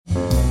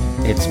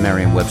It's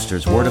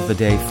Merriam-Webster's Word of the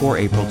Day for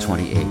April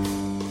 28th.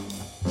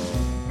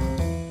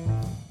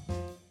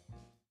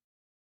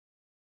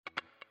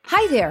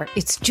 Hi there,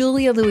 it's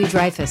Julia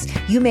Louis-Dreyfus.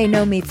 You may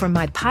know me from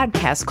my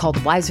podcast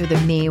called Wiser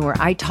Than Me, where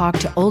I talk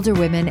to older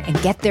women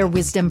and get their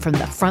wisdom from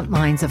the front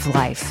lines of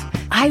life.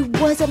 I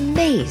was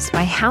amazed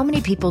by how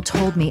many people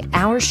told me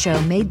our show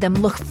made them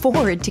look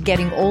forward to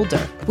getting older,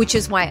 which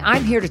is why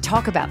I'm here to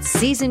talk about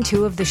Season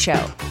 2 of the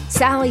show.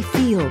 Sally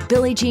Field,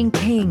 Billie Jean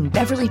King,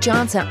 Beverly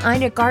Johnson,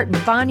 Ina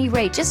Garten, Bonnie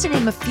Raitt, just to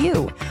name a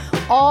few.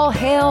 All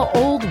hail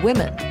old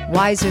women.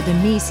 Wiser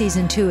Than Me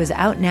Season 2 is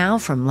out now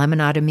from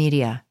Lemonada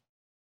Media.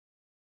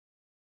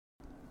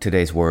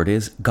 Today's word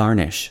is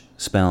garnish,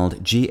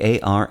 spelled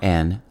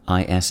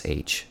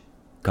Garnish.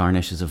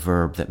 Garnish is a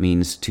verb that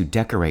means to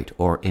decorate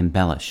or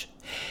embellish.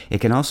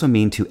 It can also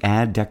mean to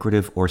add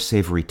decorative or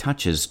savory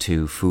touches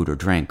to food or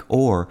drink,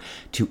 or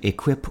to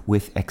equip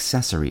with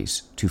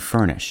accessories, to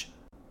furnish.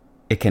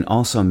 It can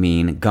also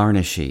mean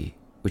garnishee,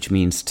 which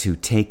means to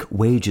take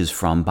wages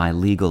from by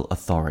legal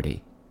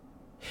authority.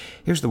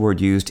 Here's the word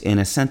used in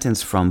a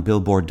sentence from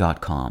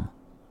Billboard.com.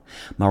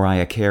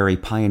 Mariah Carey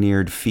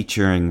pioneered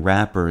featuring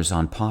rappers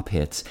on pop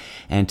hits,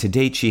 and to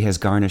date she has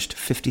garnished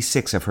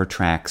 56 of her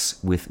tracks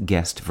with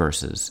guest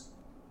verses.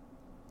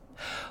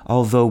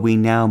 Although we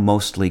now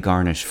mostly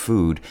garnish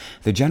food,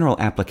 the general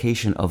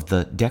application of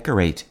the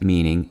decorate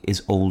meaning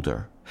is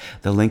older.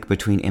 The link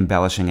between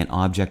embellishing an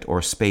object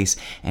or space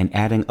and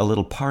adding a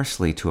little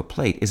parsley to a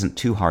plate isn't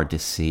too hard to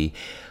see,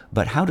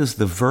 but how does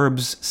the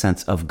verb's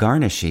sense of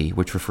garnishee,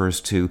 which refers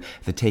to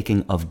the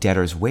taking of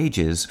debtors'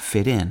 wages,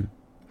 fit in?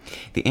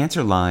 The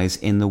answer lies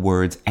in the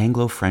word's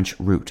Anglo-French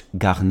root,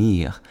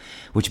 garnir,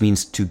 which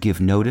means to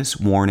give notice,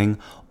 warning,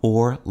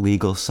 or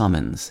legal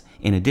summons,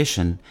 in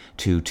addition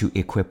to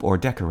equip or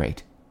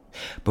decorate.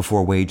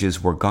 Before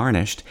wages were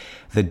garnished,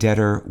 the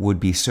debtor would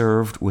be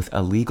served with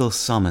a legal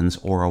summons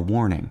or a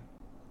warning.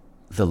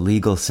 The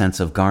legal sense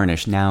of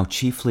garnish now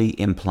chiefly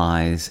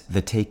implies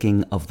the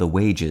taking of the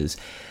wages,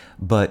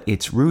 but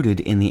it's rooted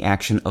in the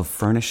action of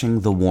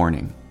furnishing the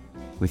warning.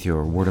 With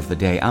your Word of the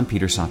Day, I'm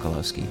Peter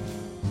Sokolowski.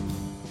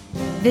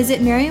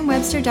 Visit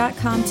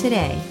Merriam-Webster.com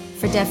today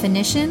for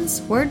definitions,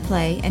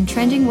 wordplay, and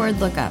trending word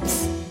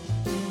lookups.